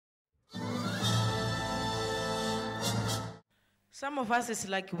Some of us, it's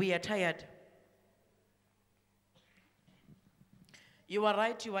like we are tired. You are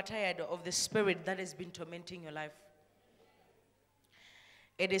right, you are tired of the spirit that has been tormenting your life.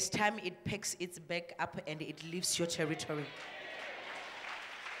 It is time it picks its back up and it leaves your territory.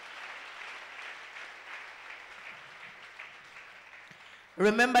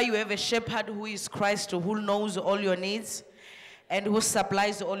 Remember, you have a shepherd who is Christ, who knows all your needs and who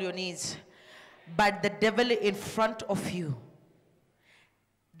supplies all your needs. But the devil in front of you,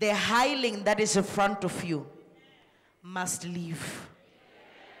 the hireling that is in front of you, must leave.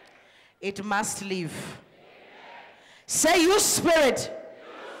 It must leave. Say, you spirit.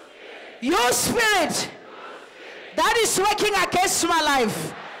 Your spirit that is working against my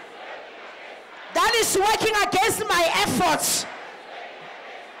life, that is working against my efforts,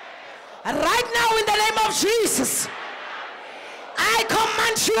 right now in the name of Jesus, I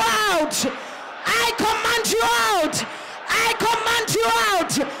command you out. I command you out. I command you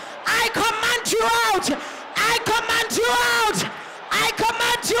out. I command you out. I command you out. I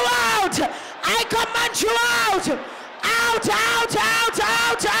command you out. I command you out. Out, out, out,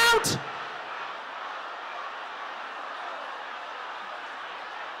 out, out.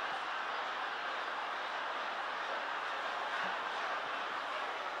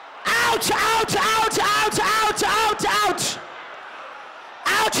 Out, out, out, out, out, out, out.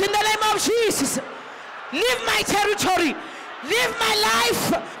 Out in the name of Jesus. Leave my territory. Leave my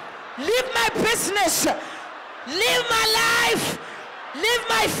life. Leave my business. Leave my life. Leave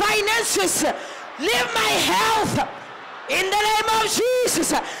my finances. Leave my health. In the name of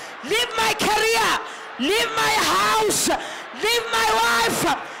Jesus. Leave my career. Leave my house. Leave my wife.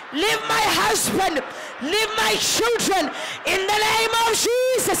 Leave my husband. Leave my children. In the name of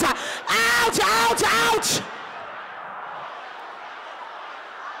Jesus. Out, out, out.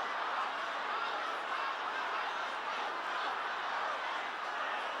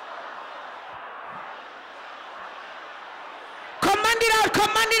 Command it out,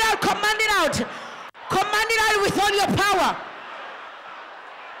 command it out, command it out. Command it out with all your power.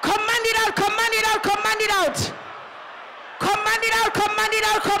 Command it out, command it out, command it out. Command it out, command it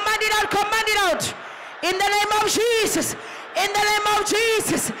out, command it out, command it out. In the name of Jesus. In the name of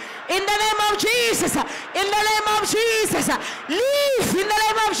Jesus. In the name of Jesus. In the name of Jesus. Leave in the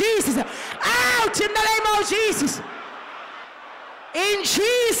name of Jesus. Out in the name of Jesus. In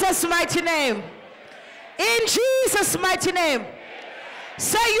Jesus' mighty name. In Jesus' mighty name.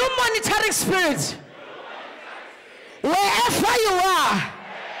 Say, you monitoring spirit, wherever you are,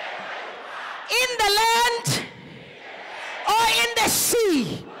 in the land or in the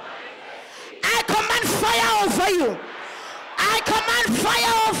sea, I command fire over you. I command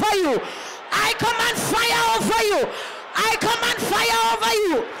fire over you. I command fire over you. I command fire over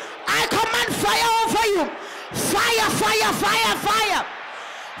you. I command fire over you. Fire, fire, fire, fire.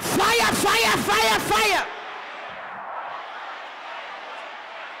 Fire, fire, fire, fire.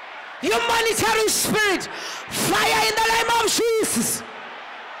 You monitoring spirit, fire in the name of Jesus.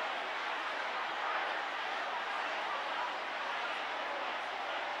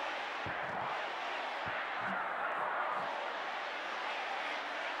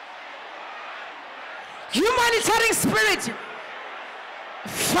 You monitoring spirit,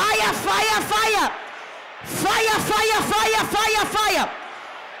 fire, fire, fire. Fire, fire, fire, fire, fire.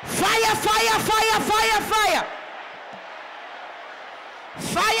 Fire, fire, fire, fire, fire.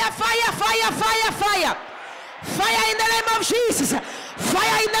 Fire, fire, fire, fire, fire. Fire in the name of Jesus.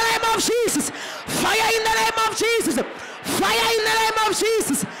 Fire in the name of Jesus. Fire in the name of Jesus. Fire in the name of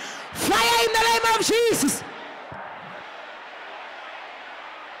Jesus. Fire in the name of Jesus.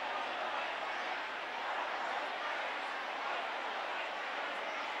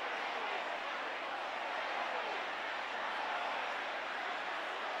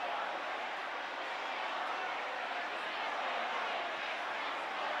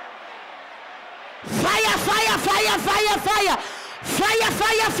 Fire, fire, fire, fire, fire. Fire,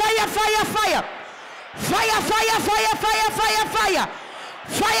 fire, fire, fire, fire. Fire, fire, fire, fire, fire, fire.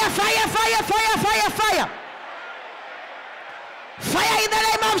 Fire, fire, fire, fire, fire, fire. Fire in the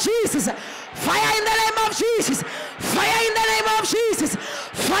name of Jesus. Fire in the name of Jesus. Fire in the name of Jesus.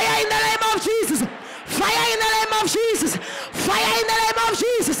 Fire in the name of Jesus. Fire in the name of Jesus. Fire in the name of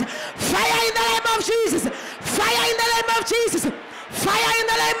Jesus. Fire in the name of Jesus. Fire in the name of Jesus. Fire in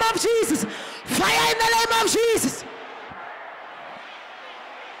the name of Jesus. Fire in the name of Jesus.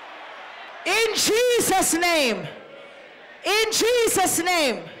 In Jesus' name. In Jesus'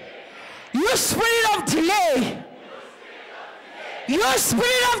 name. You spirit of delay. You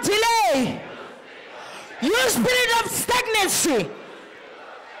spirit of delay. You spirit of stagnancy.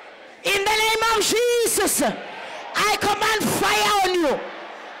 In the name of Jesus. I command fire on you.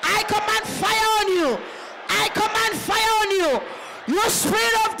 I command fire on you. I command fire on you. You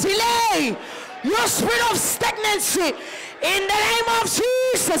spirit of delay, you spirit of stagnancy, in the name of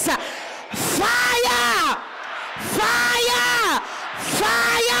Jesus. Fire! Fire!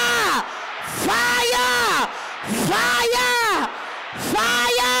 Fire! Fire! Fire!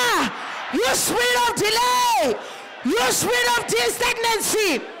 Fire! You spirit of delay, you spirit of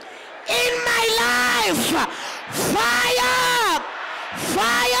stagnancy in my life. Fire!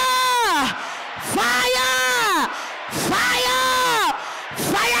 Fire! Fire! Fire!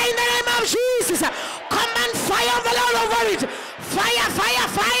 Fire in the name of Jesus. Command fire of the Lord over it. Fire, fire,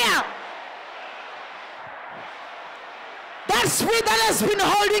 fire. That spirit that has been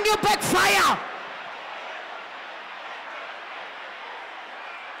holding you back, fire.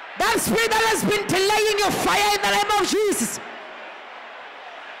 That spirit that has been delaying your fire in the name of Jesus.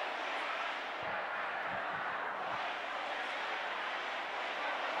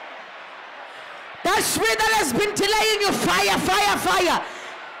 That spirit that has been delaying your fire, fire, fire.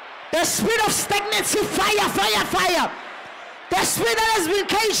 The spirit of stagnancy, fire, fire, fire. The spirit that has been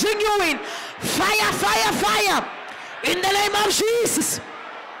caging you in, fire, fire, fire. In the name of Jesus.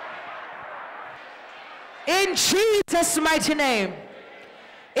 In Jesus' mighty name.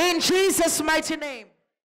 In Jesus' mighty name.